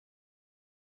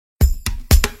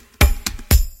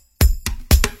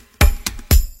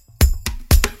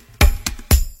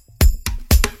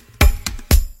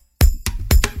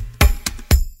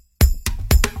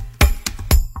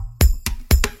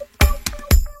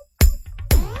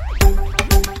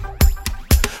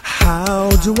How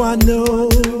do I know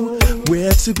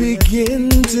where to begin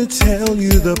to tell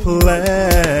you the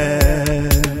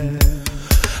plan?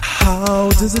 How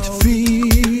does it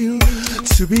feel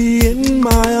to be in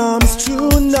my arms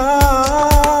tonight?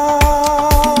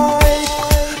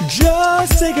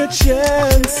 Just take a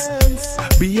chance,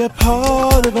 be a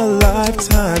part of a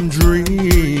lifetime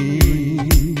dream.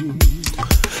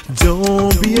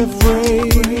 Don't be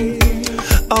afraid,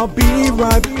 I'll be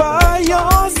right by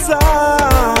your side.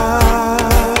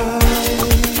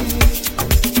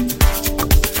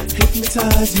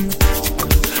 Hypnotize you,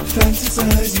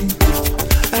 fantasize you,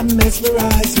 and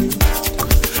mesmerize you.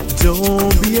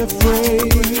 Don't be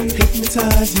afraid.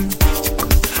 Hypnotize you,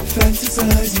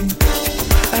 fantasize you,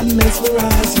 and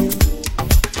mesmerize you.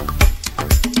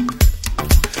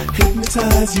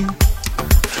 Hypnotize you,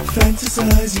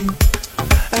 fantasize you,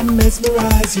 and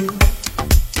mesmerize you.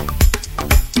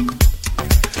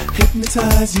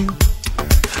 Hypnotize you,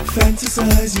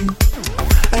 fantasize you,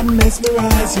 and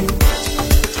mesmerize you.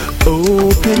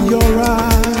 Open your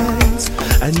eyes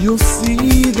and you'll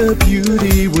see the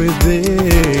beauty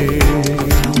within.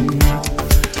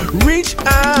 Reach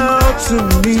out to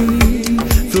me,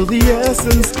 feel the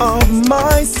essence of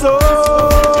my soul.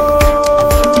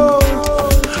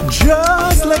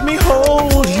 Just let me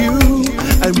hold you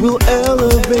and we'll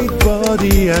elevate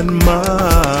body and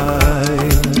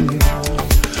mind.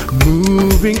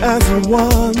 Moving as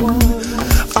one,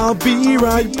 I'll be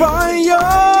right by your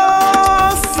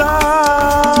side.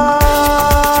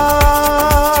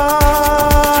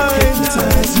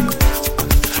 Hypnotize you,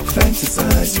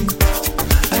 fantasize you,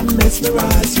 and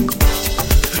mesmerize you.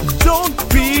 Don't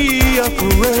be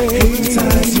afraid.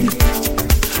 Hypnotize you,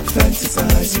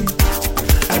 fantasize you,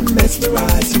 and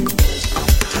mesmerize you.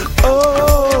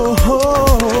 Oh,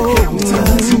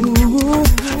 hypnotize you,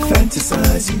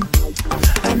 fantasize you,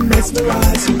 and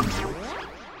mesmerize you.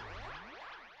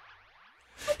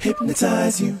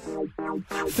 Hypnotize you,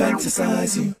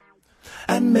 fantasize you,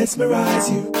 and mesmerize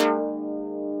you.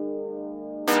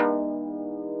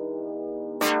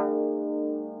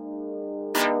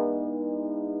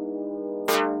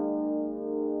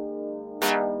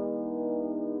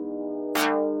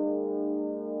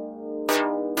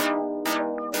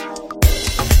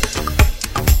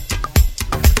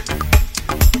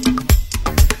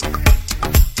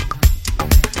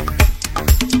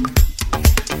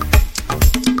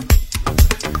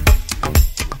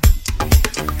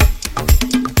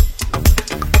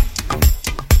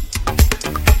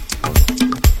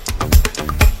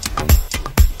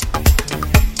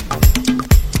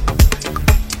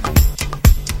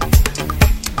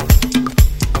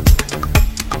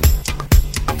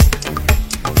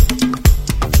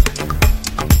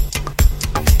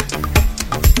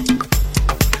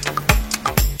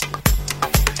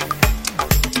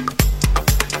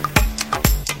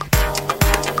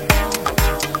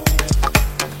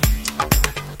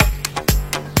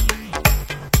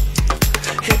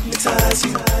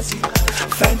 Hypnotize you,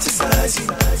 fantasize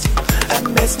you,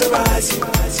 and mesmerize you. Hypnotize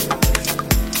you,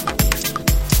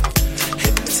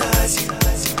 fantasize you, and mesmerize you. Hypnotize you,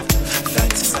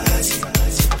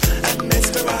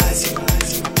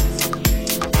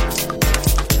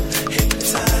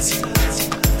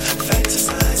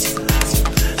 fantasize you,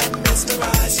 and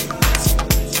mesmerize you.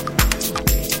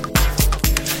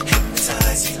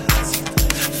 Hypnotize you,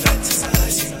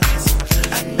 fantasize you,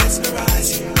 and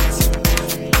mesmerize you.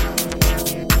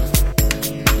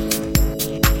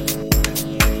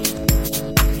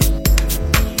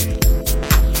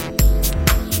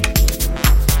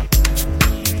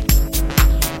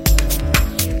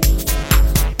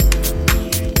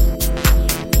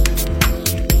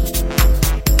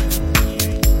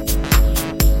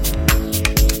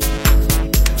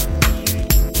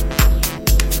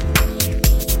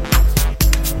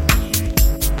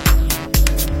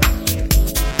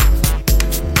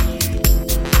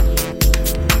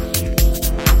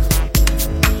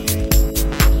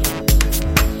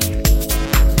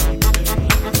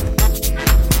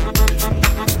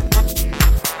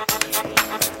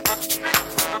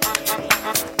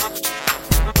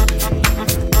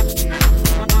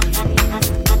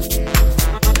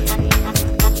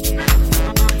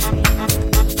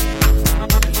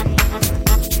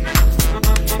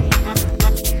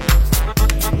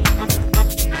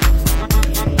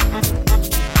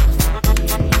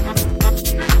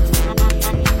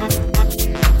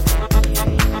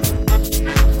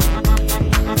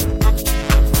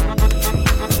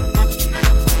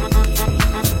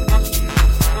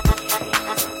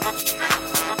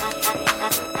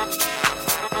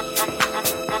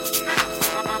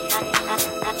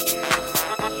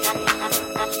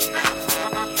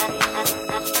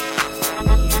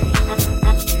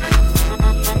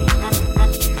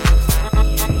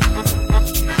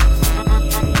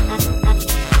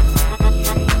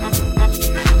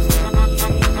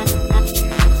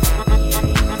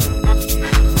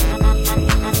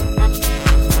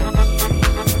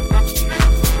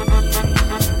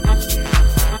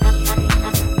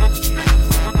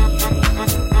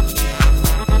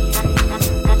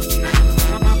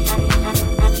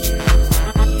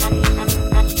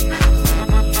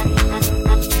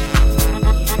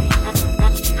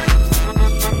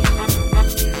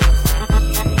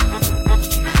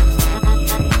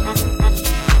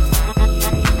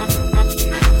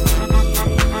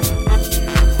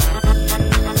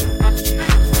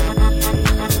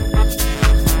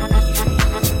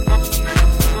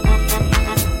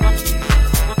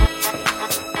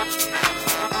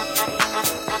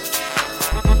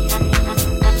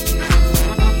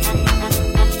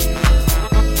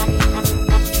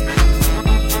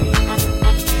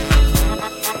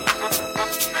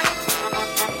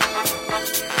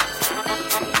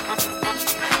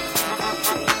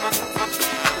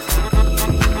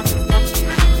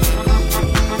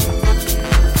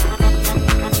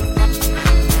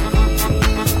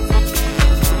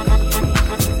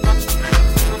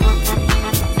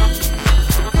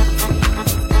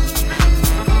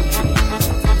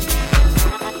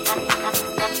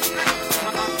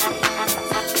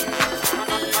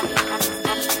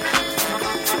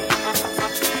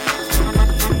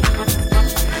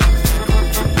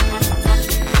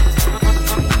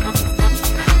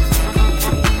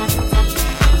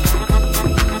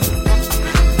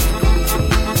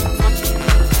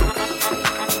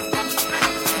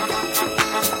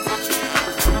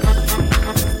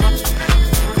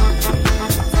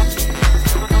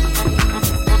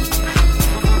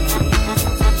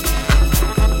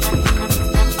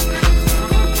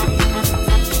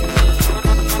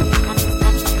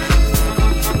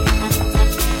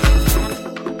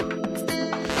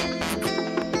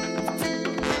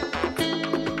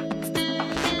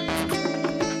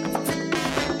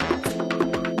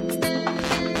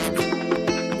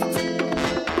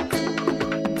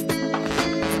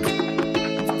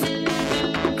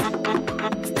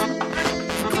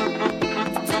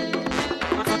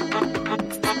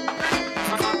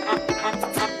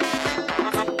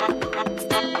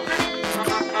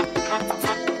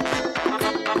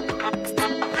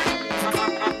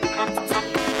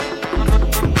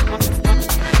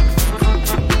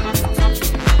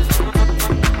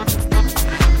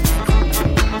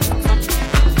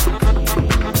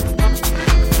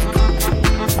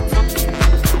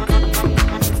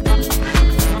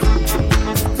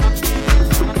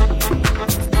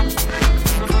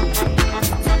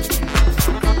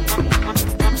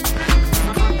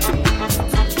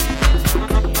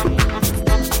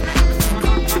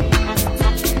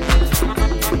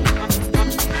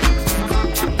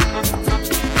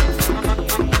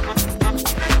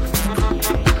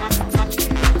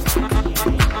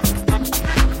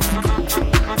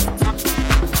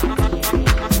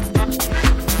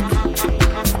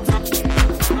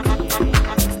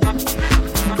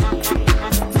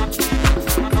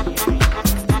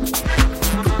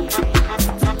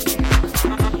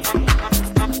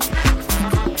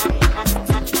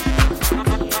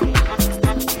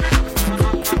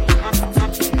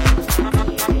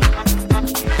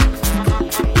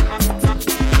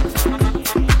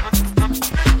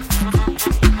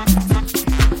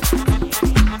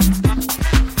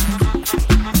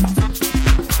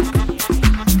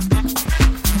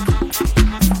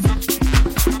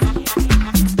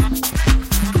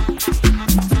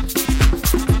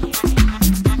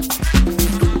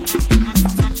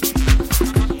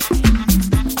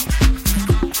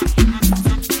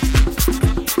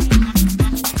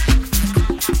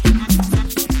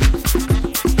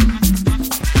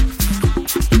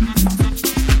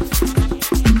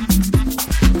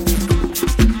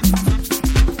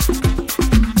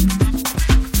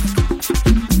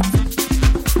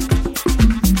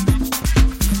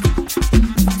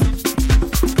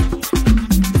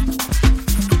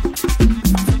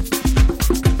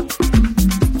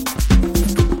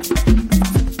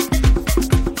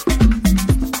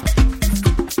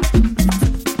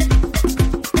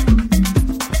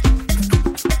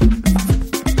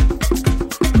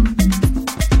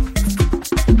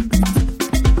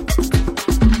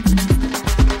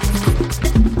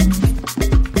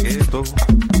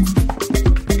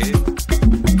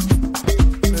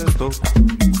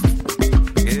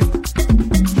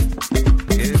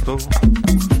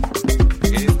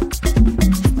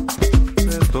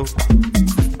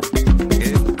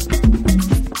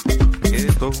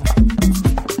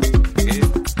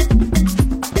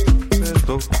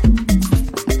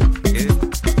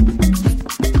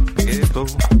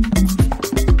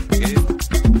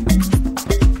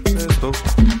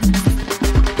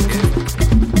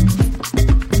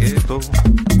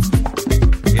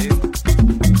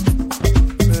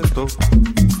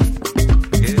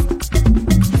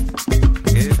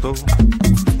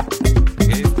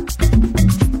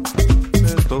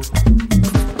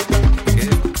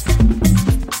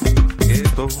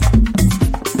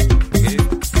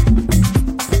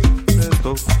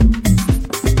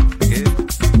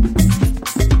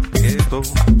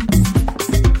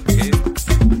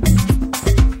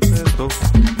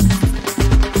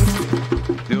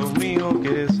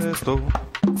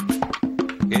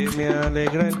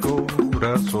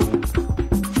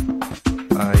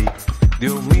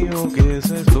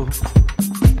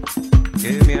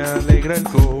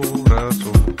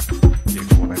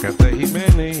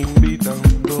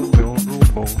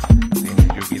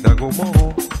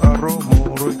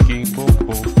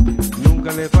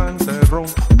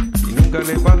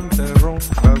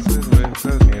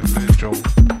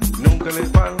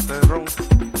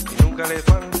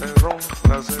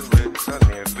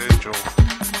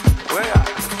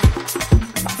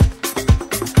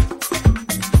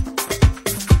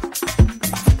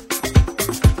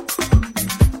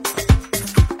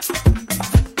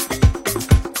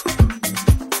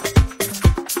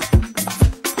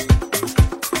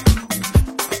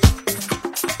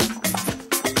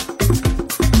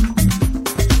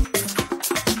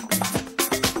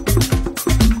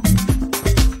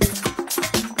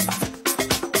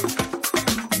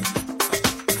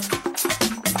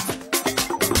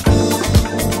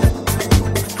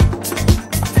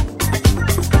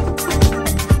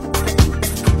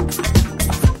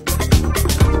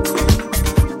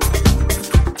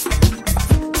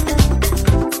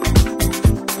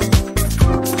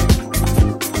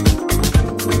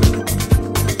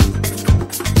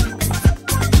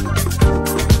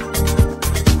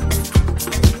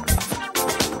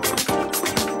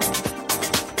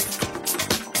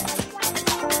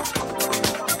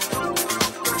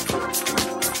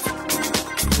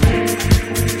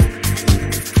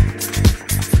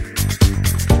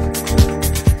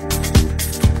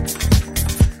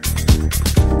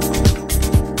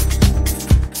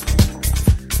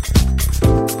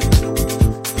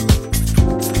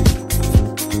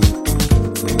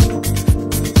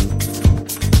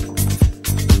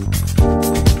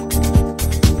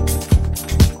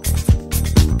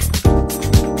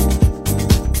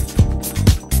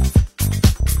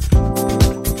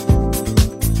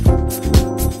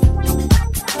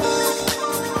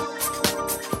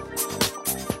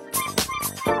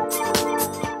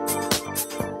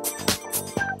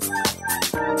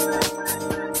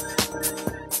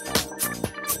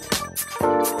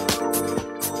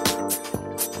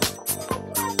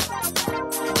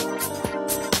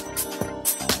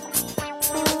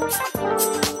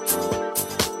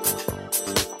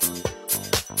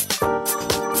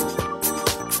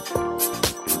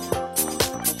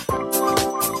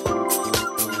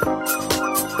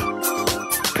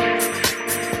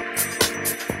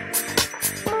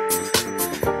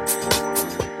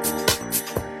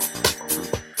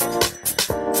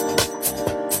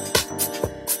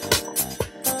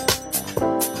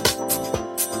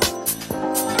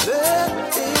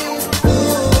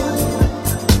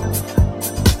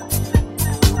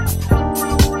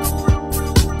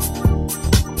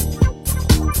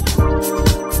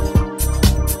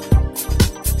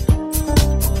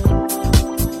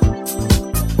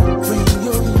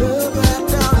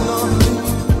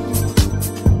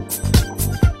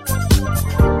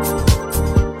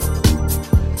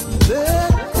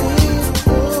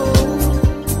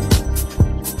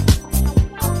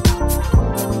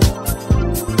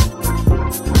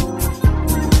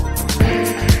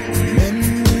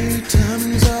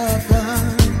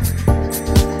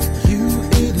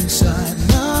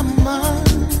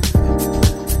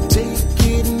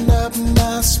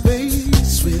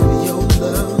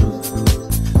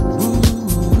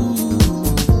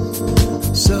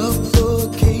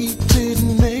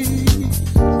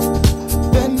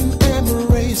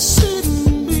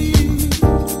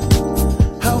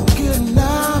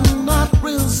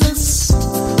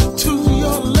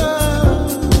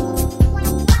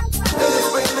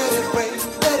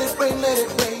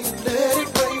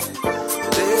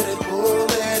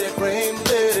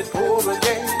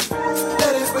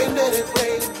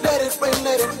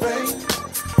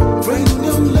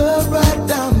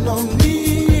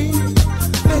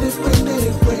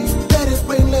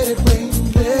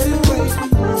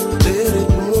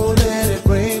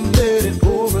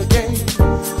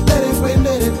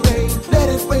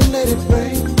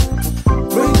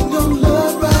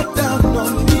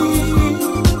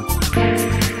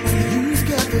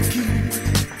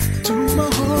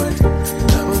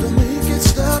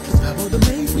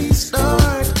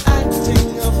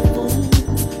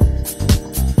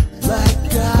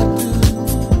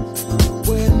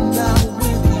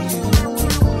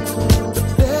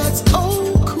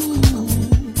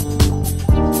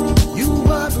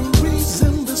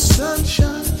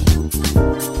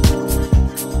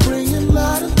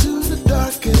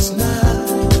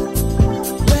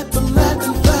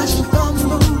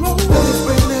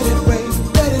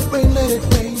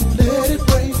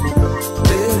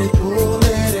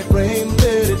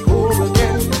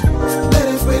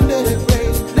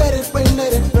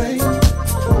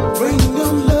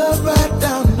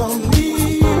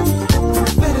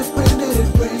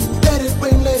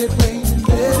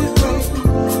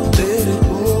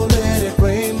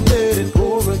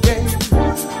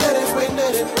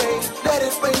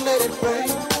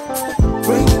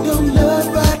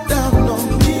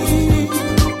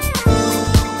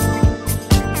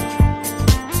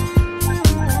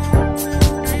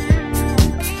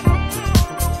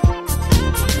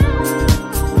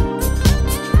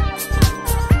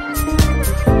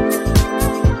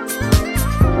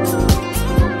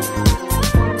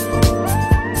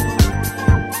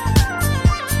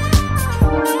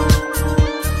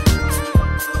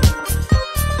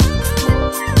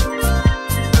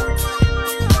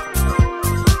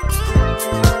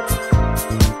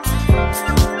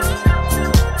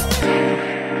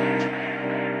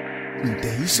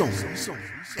 Ndeison,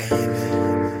 ene,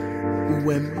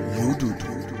 uwem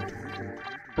yududu.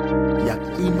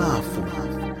 Yak imafo,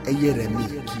 eyeremi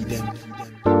kidem.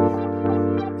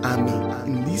 Ami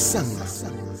ndisanga,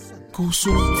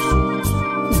 kusu,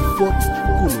 ufot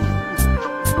kulu.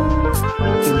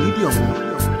 Emidion,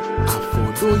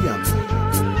 afodoyam.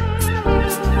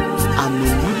 Ami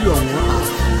midion,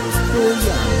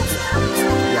 afodoyam.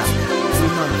 Yak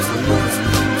imafo.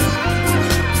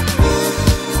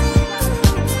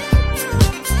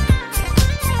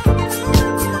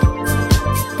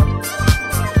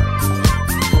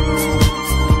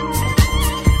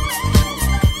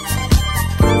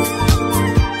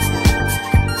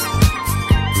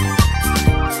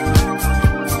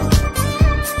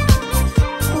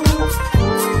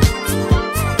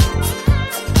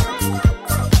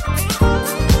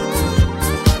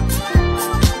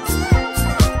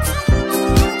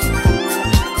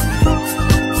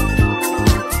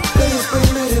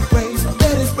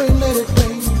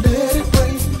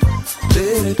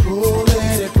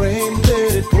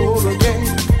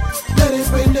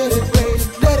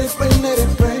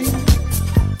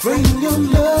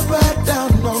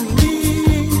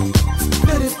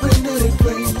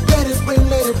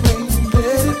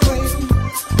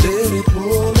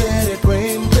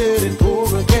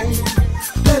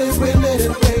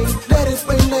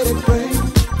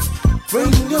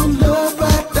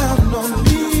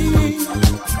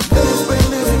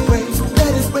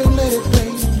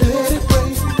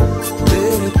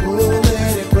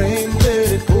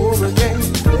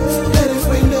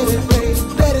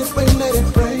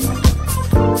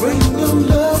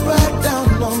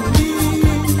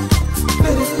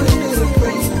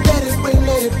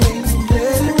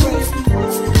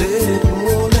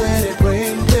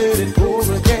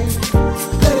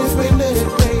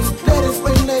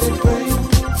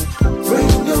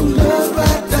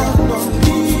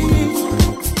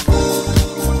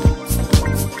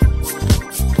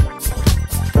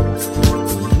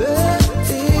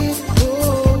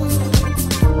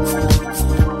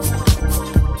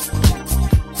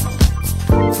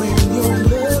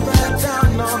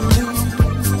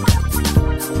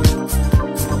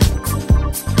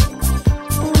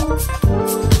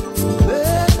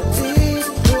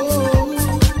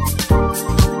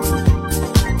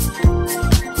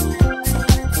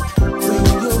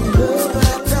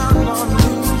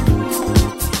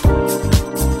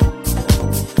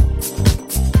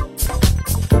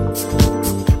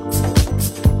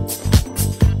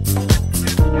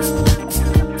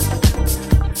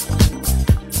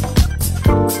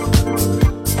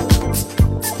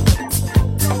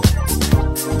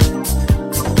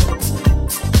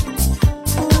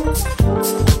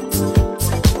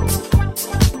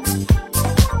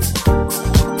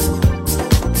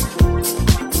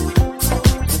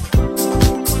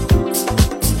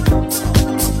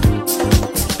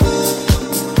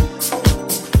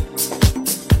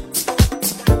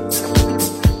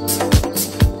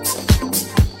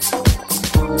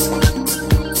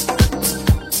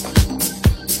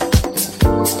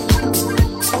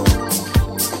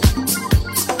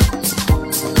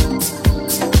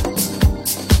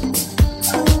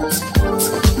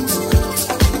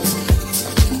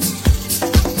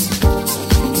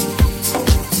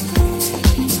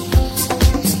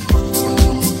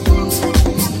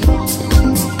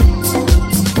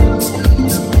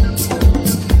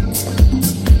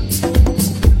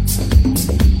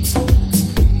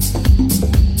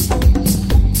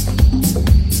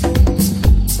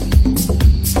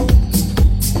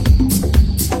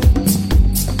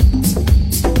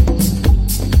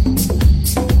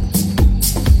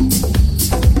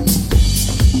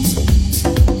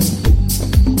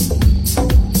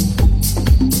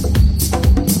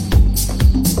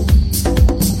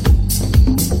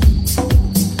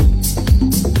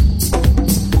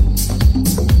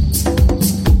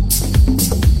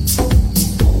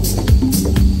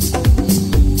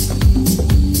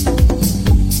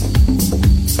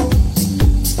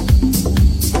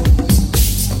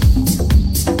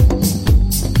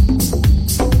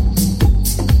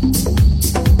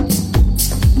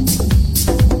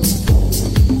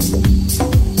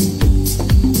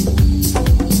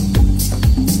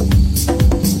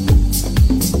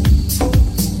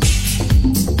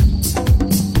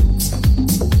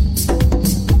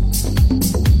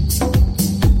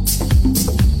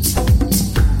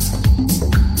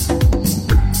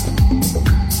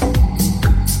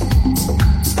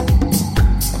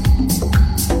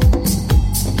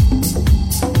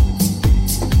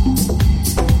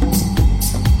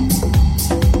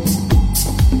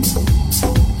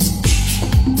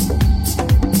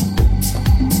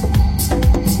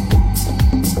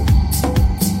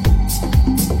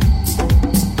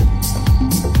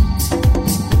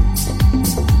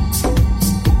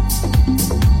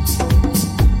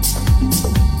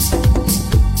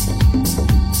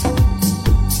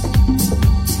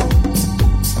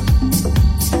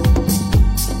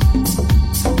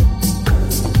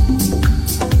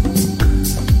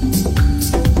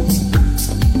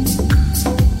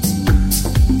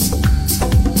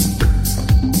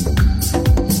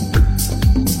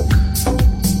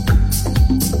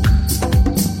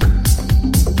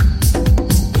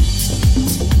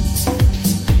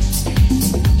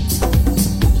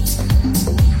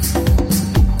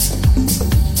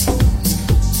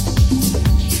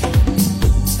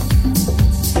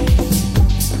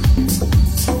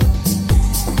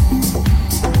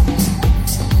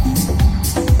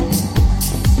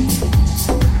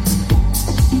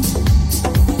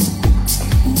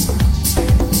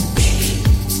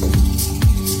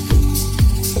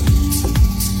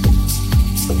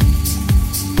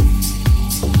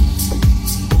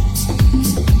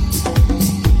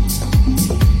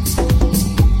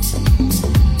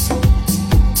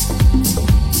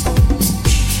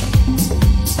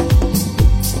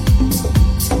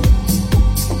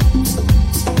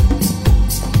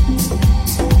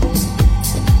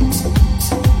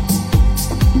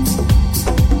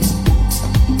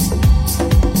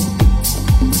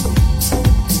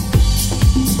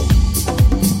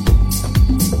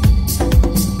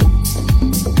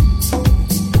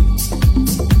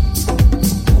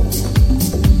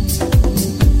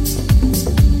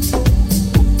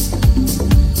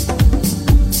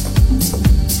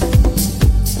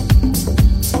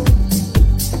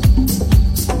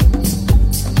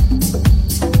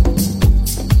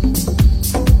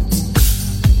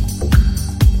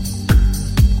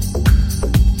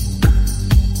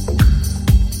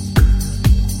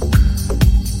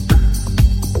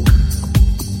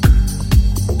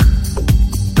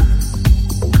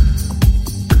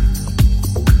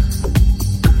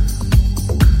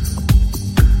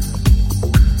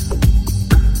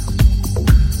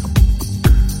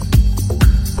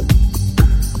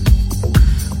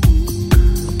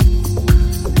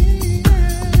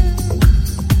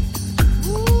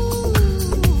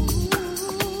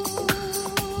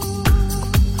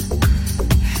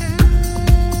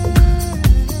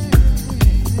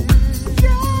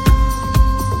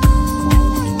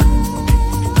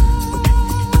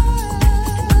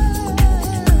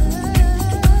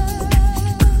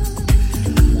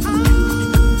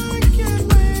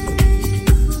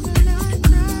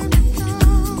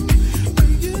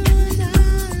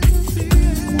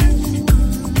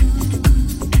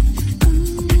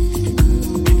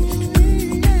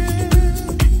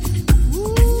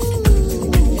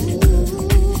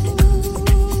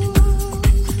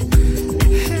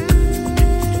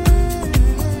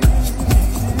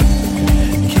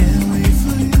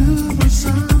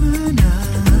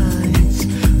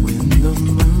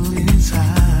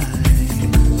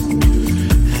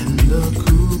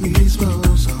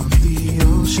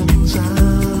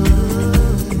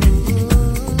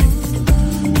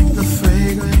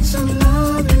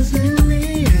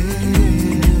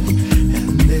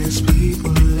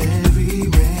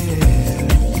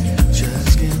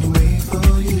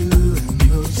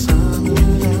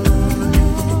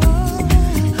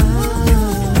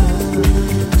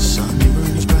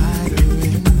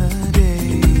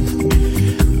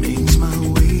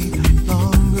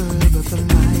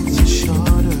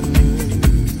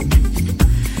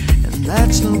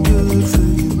 that's no good for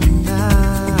you and I.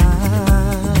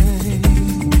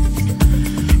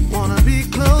 Wanna be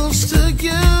close to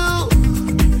you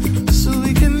so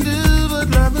we can do what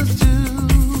lovers do.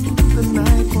 The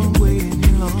night won't wait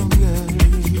any longer.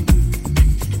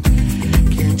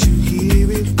 Can't you hear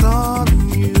it calling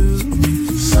you?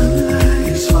 Sunlight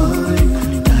is falling,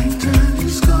 nighttime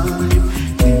is calling.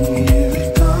 Can you hear it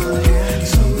calling?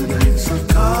 So the nights are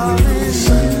calling.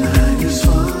 Sunlight is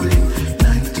falling,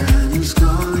 nighttime is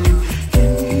calling. Can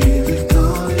you hear it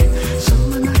calling? So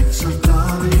the nights are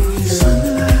calling.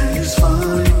 Sunlight is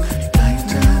falling,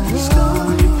 nighttime is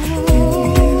calling. Can you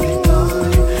hear it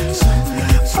calling? So the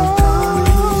nights are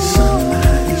calling.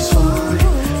 Sunlight is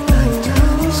falling,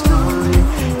 nighttime is calling.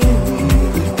 Can you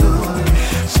hear it calling?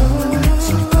 So the nights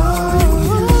are calling.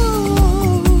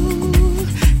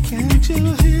 Can't you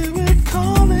hear it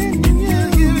calling? Yeah,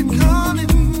 hear it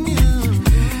calling you.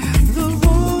 The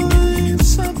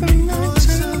voice of the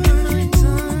nighttime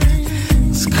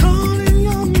is calling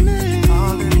your name,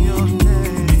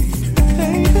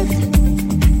 David.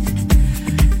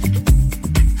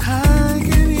 I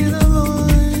can hear the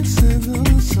voice of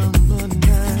those summer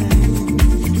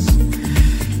nights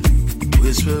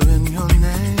whispering your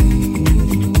name.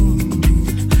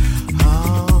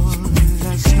 Oh,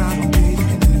 let's not wait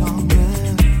any longer.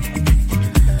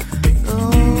 No,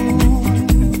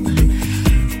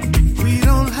 we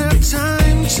don't have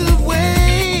time to waste.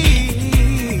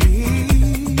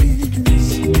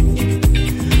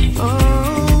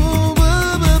 Oh,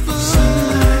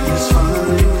 sunlight is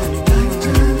falling,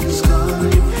 nighttime is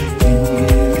calling. Can you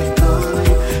hear it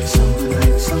calling? So the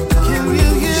nights are calling. Can you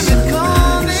hear it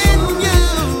calling you?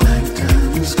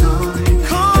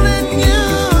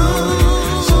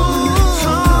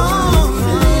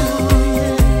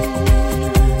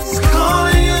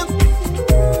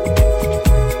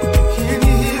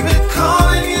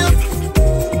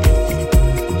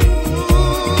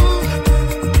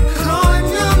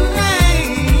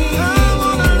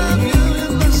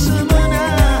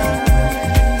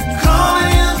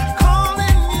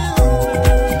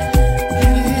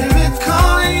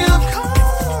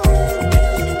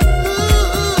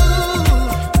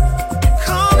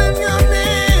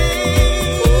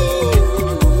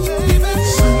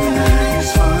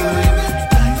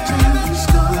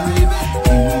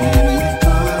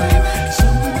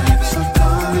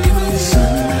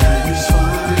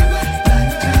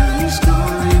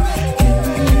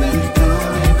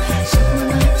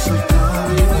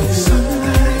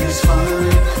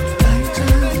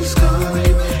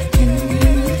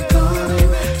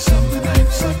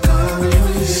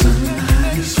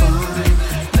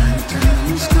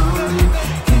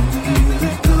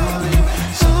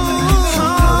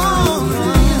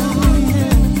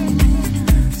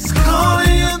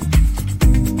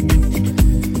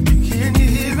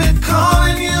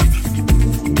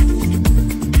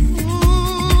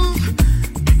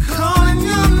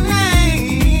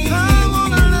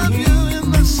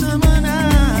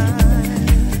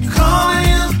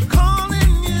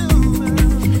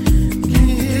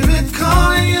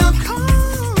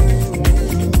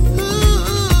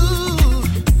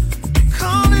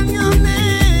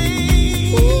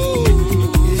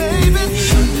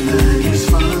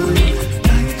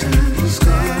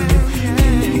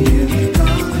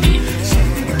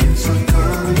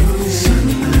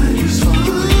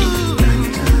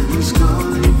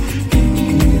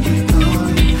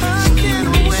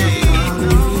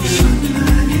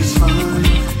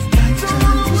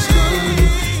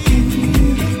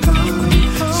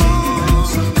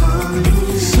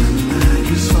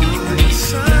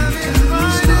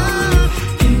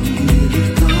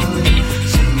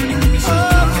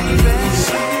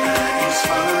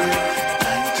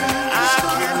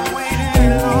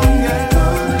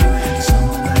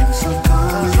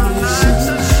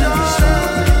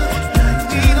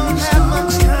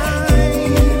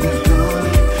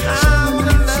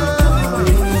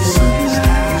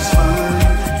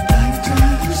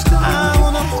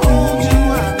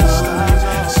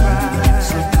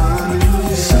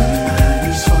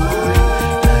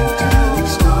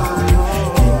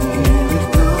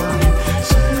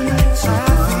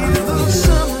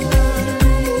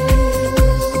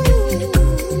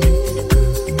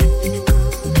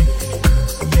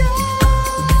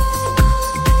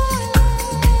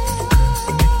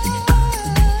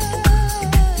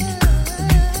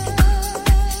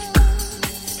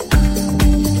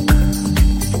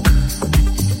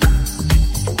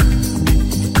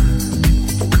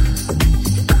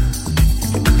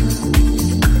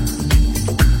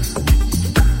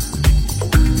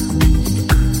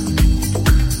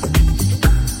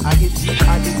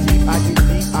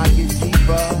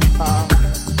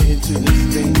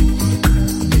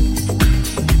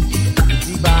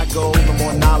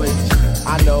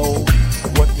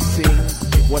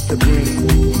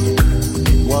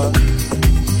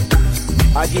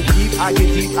 I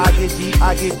get deep, I get deep,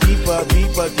 I get deeper,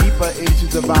 deeper, deeper into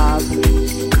the vibe.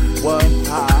 What?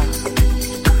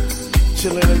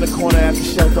 Chilling in the corner at the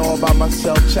shelter all by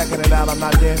myself, checking it out. I'm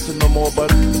not dancing no more,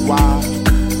 but why?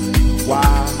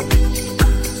 Why?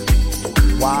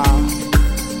 Why?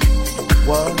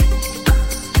 What?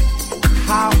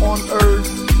 How on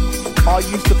earth are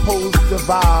you supposed to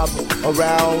vibe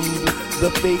around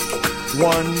the fake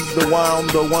ones,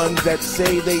 the ones that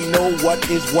say they know what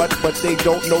is what, but they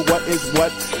don't know what is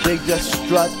what. They just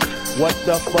strut. What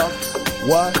the fuck?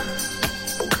 What?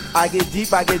 I get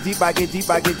deep, I get deep, I get deep,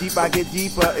 I get deep, I get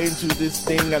deeper into this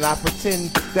thing, and I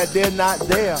pretend that they're not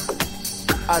there.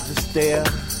 I just stare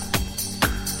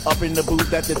up in the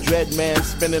booth at the Dread Man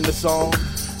spinning the song,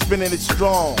 spinning it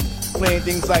strong, playing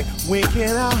things like "When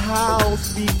can our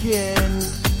house begin?"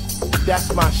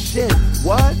 That's my shit.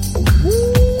 What?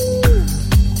 Woo!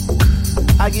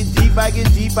 I get deep, I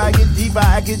get deep, I get deeper,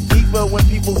 I get deeper when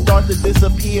people start to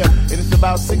disappear, and it's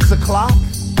about 6 o'clock.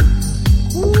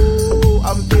 Woo!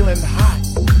 I'm feeling hot.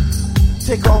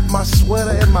 Take off my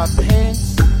sweater and my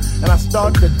pants, and I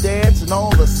start to dance, and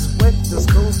all the sweat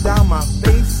just goes down my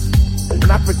face.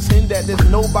 And I pretend that there's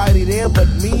nobody there but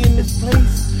me in this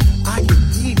place. I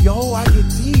get deep, yo, I get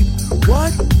deep.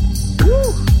 What?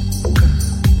 Woo!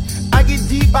 I get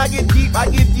deep, I get deep, I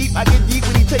get deep, I get deep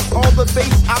when he takes all the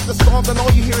bass out the song, and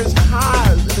all you hear is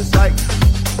highs, and it's like,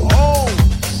 oh,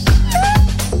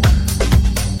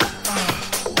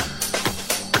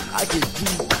 I get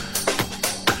deep.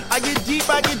 I get deep,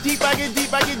 I get deep, I get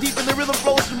deep, I get deep, and the rhythm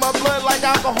flows through my blood like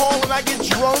alcohol, and I get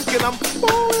drunk, and I'm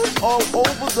falling all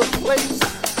over the place.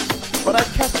 But I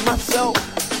catch myself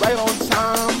right on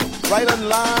time, right on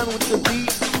line with the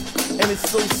beat, and it's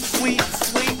so sweet,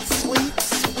 sweet, sweet,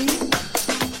 sweet.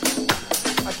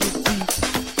 I get deep,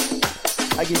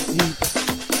 I get deep,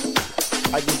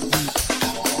 I get deep.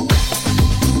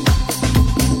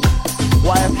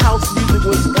 Why, if house music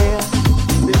was air,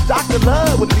 then Dr.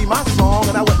 Love would be my song,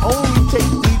 and I would only take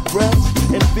deep breaths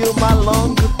and fill my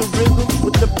lungs with the rhythm,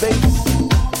 with the bass.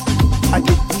 I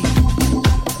get deep.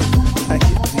 I get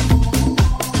deep.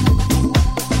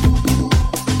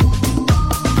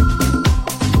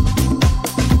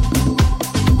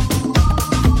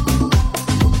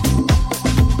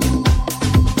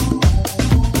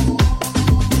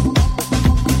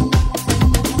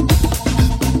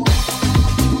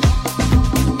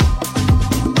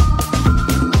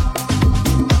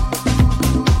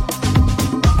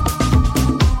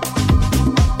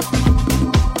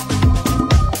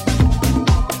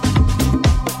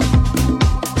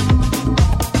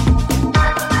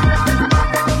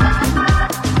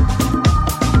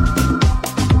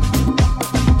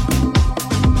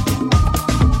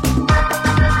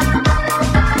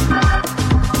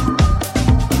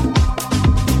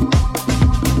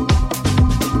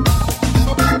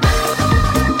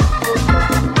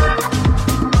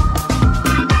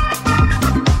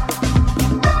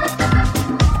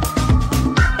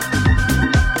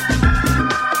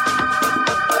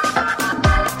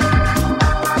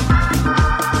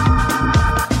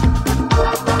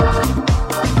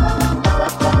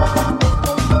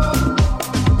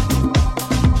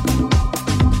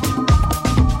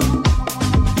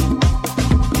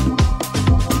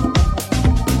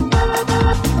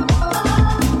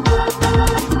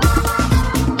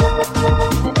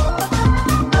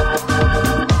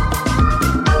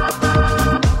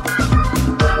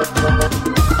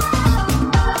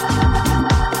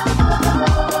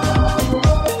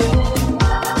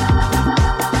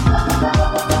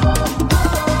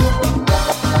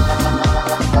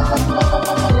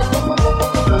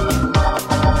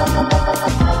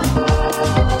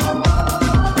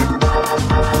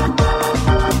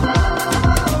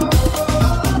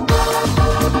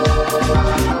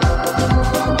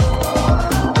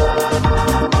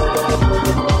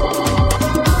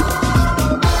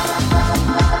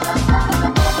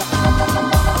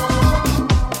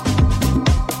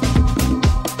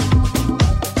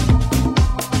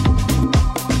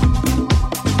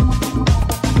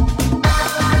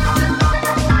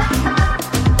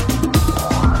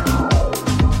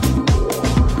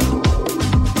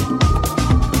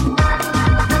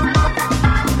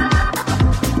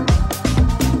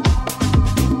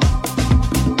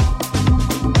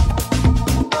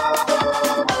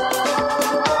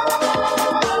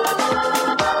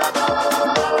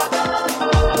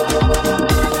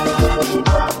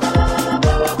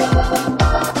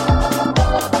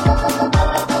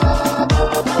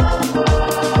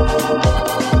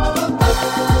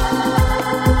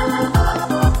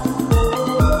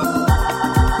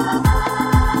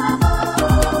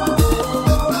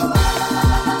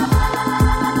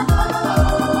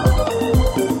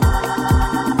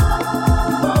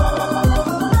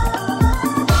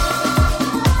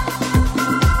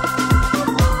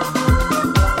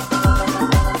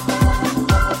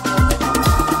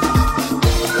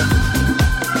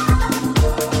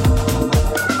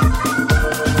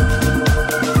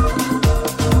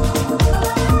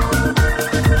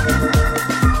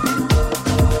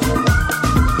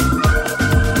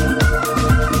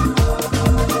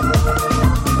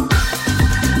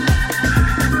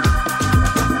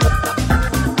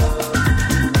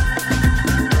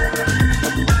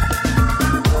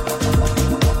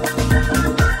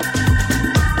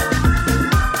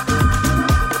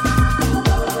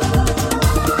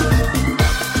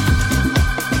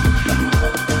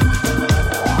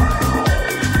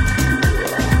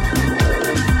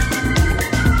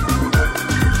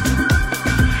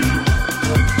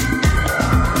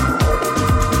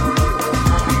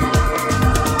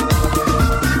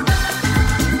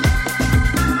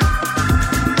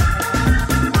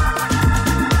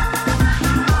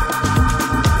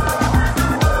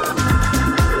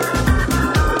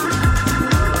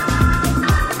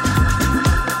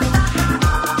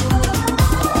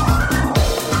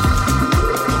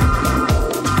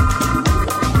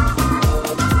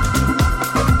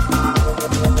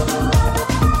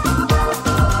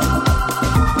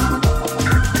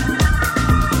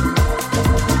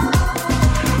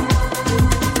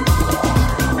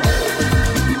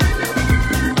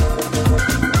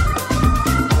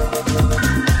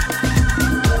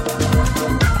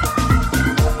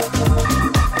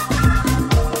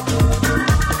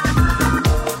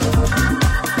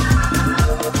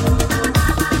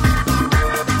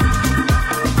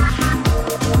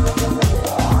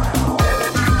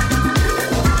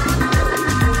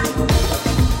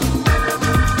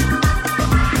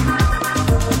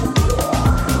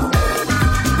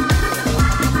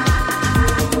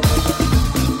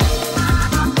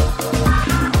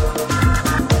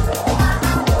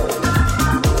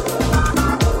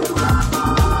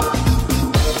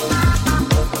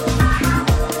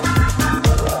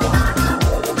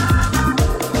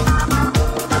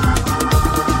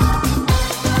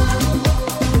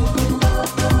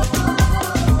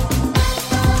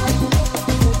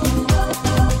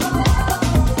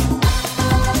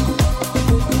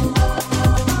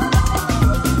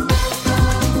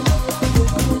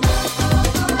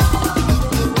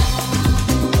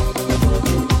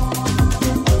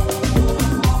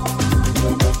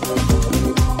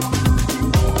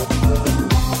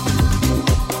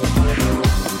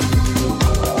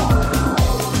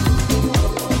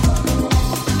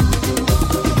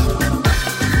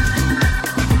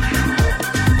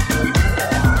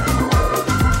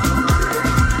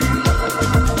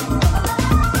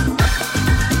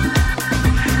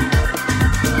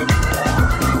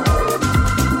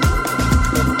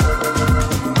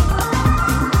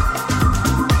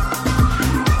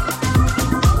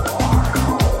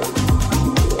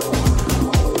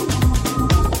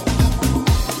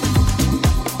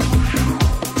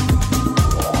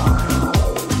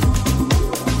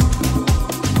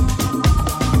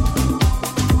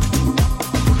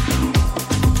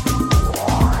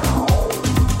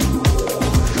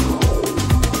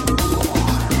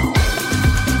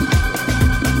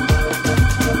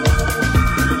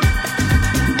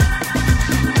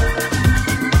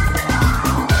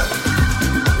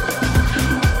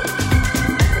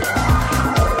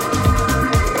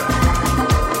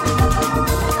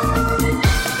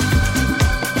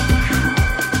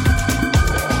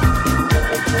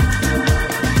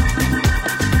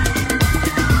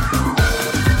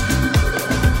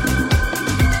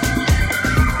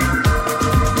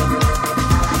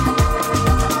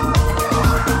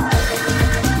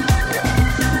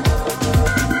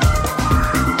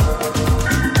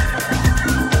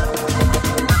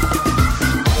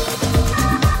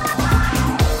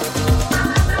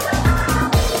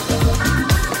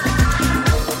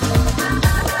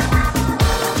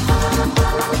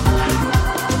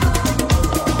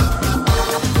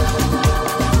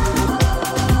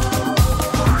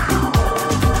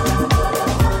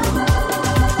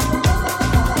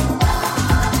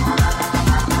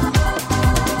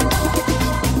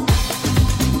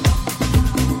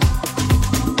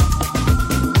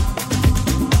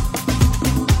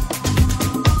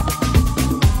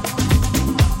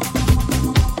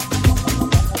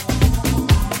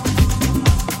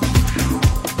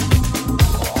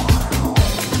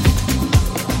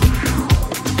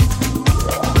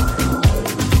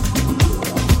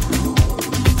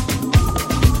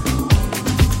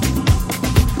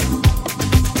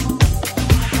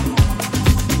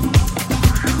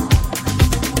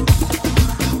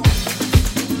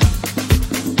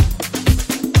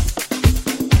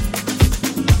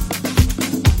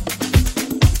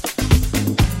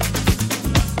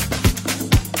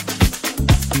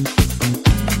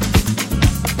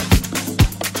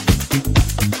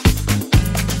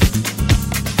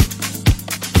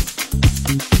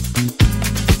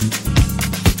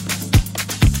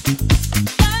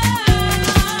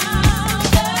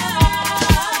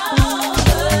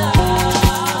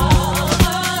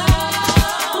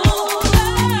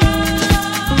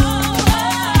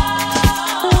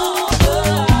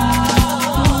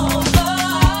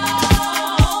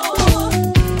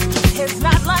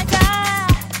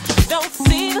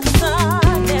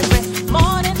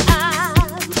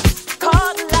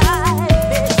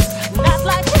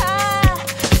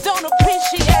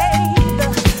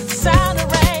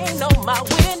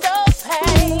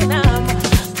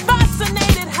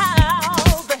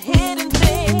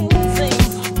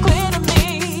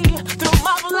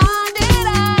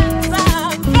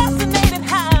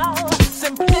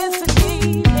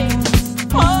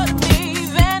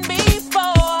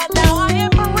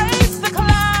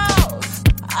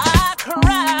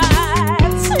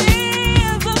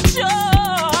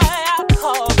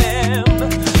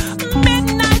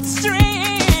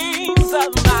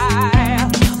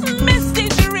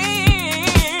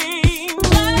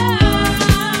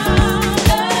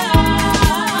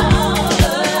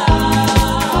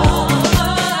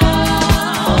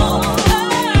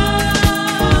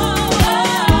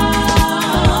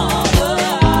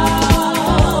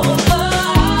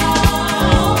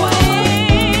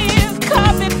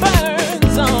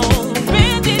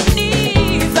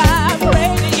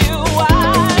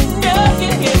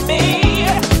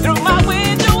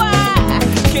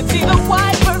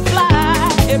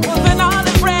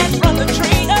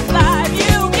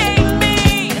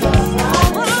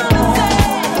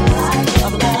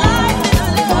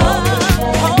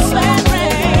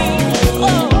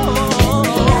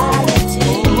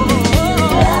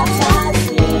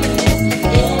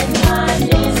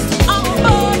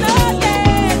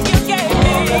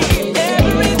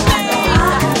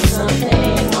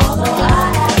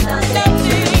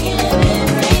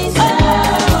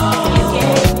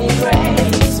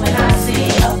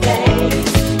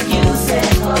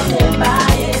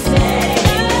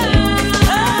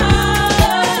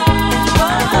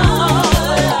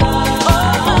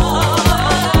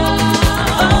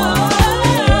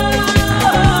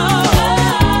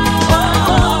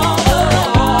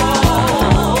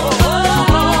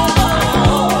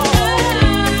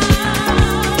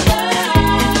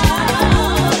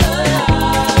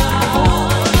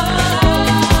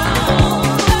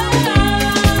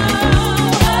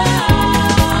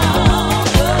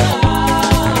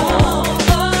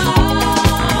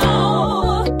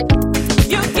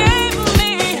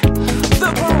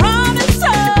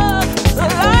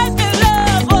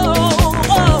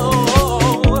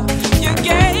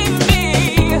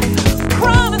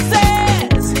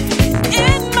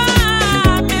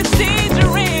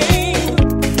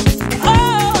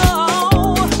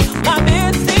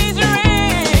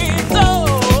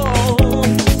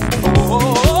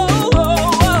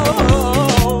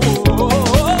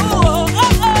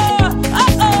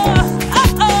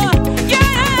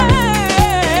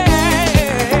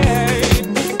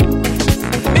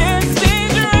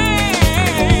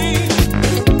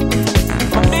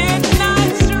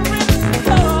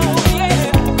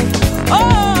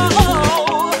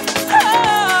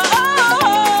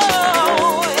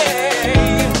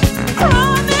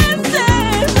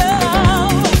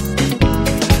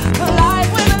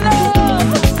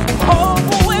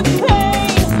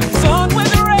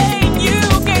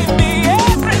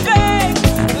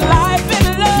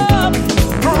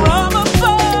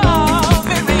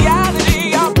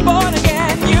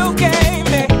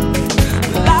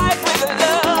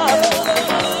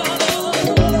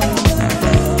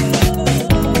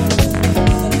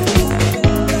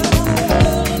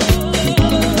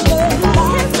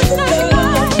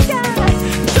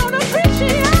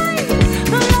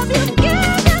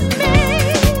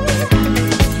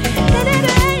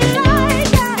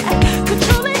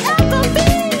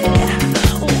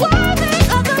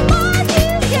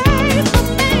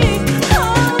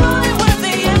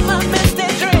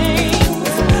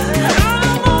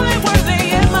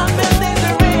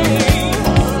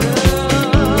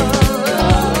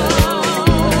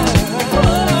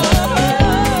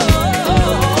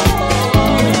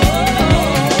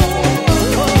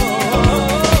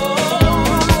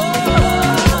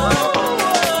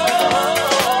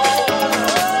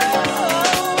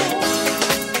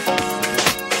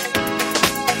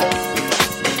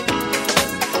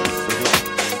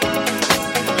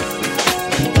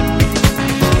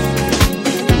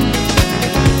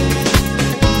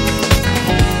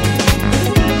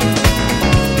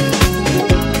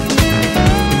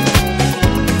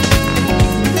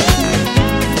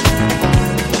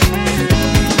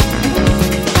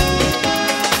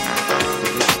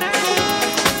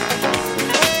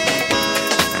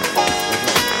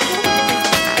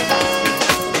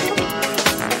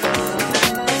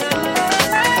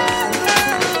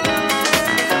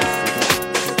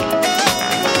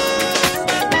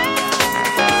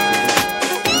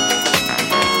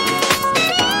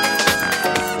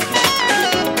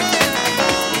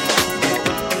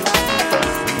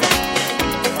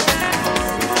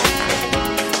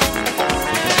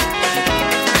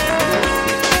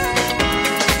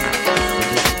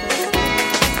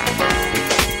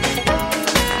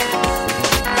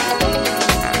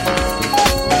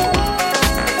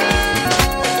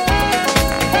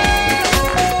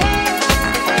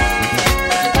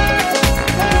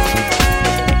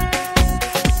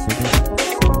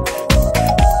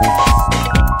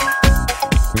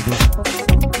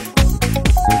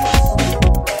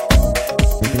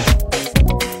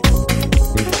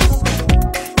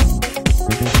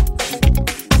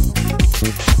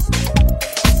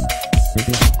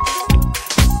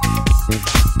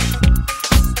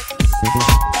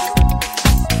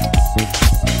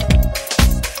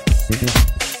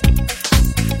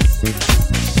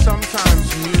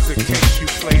 music takes you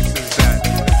places that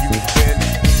you've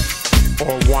been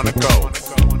or want to go.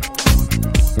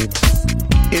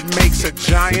 It makes a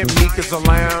giant meek as a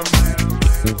lamb,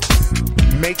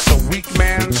 makes a weak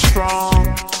man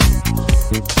strong,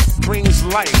 brings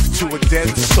life to a dead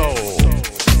soul,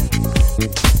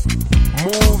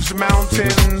 moves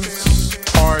mountains,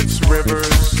 parts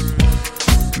rivers,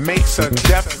 makes a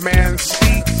deaf man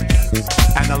speak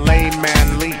and a lame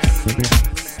man leap.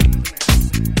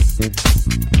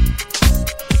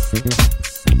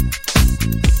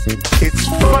 It's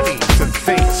funny to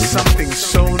think something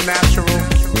so natural,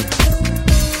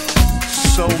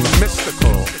 so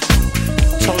mystical,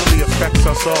 totally affects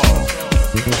us all.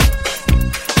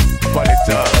 But it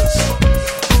does.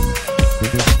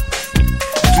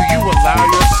 Do you allow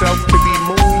yourself to be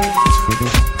moved?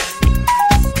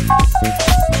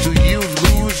 Do you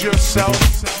lose yourself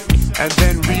and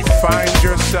then re-find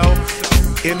yourself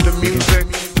in the music?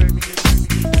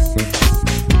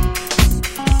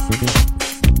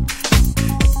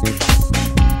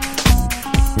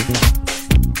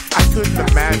 I couldn't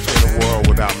imagine a world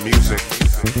without music.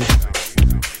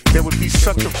 There would be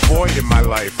such a void in my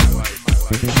life.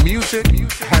 Music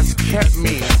has kept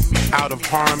me out of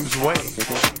harm's way.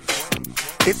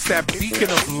 It's that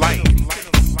beacon of light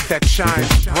that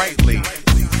shines brightly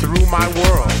through my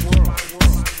world.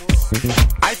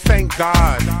 I thank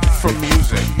God for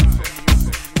music.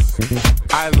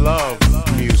 I love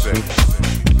music.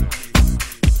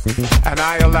 And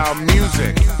I allow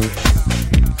music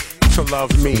to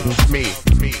love me.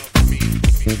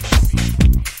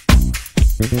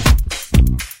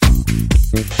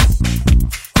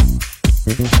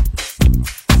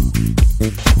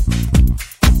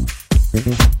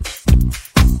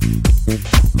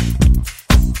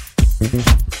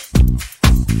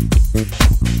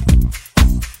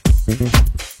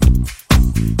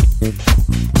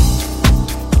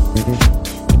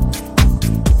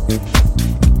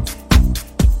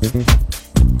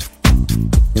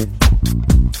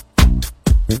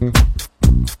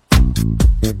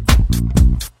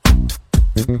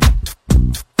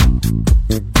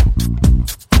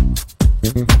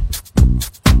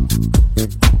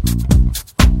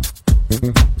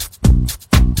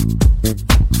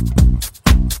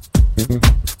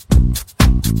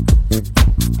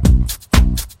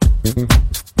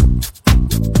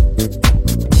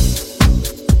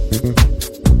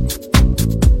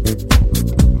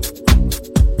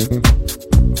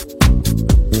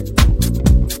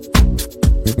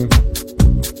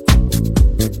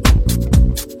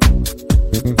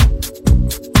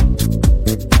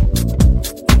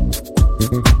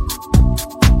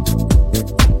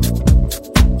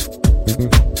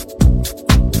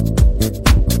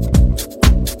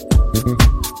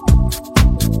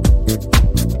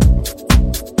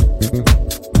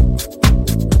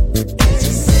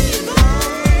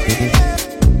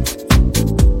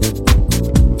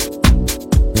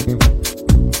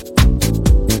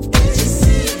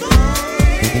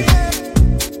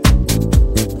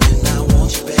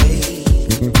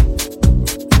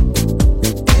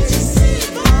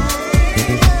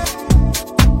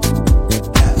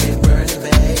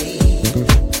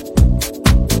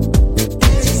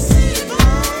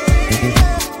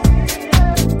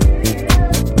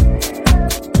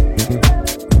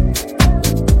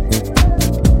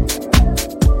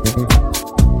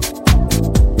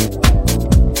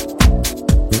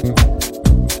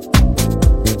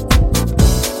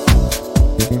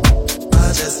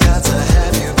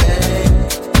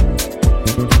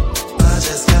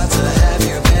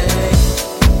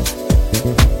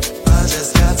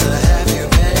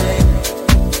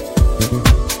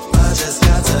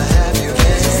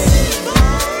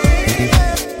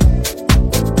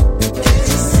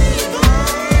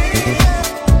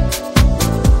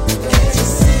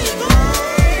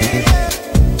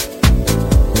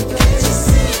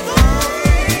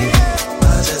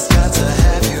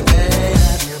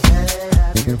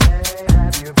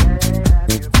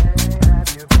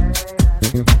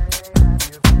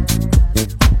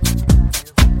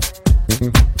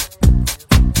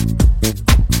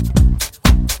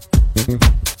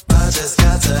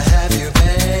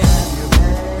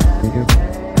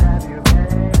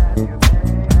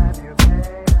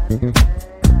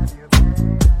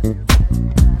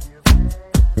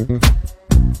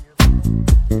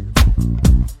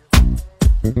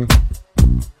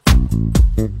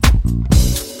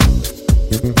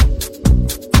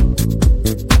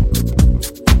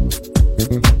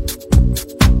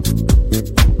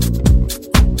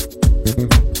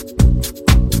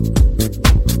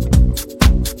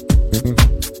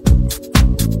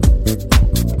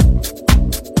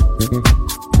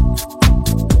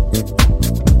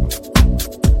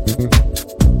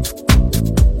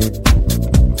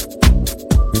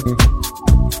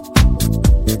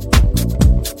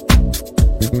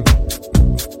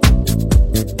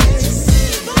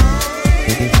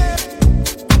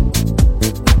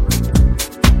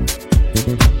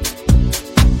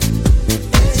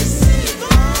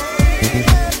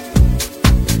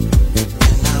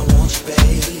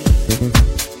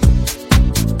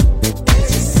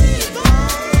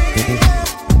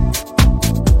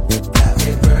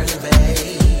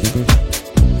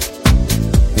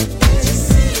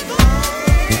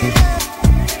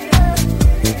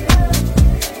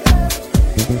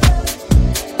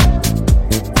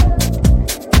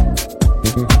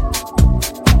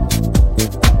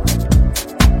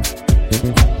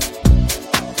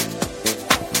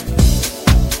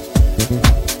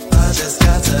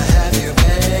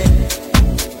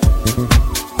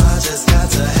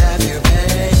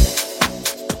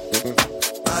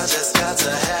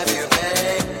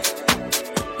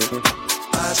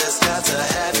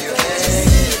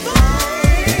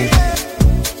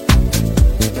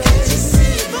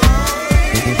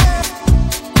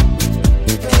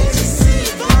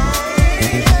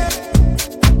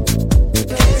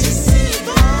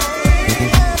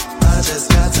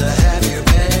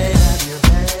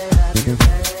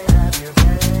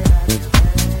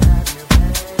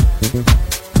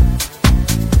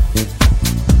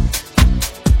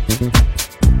 Mm-hmm.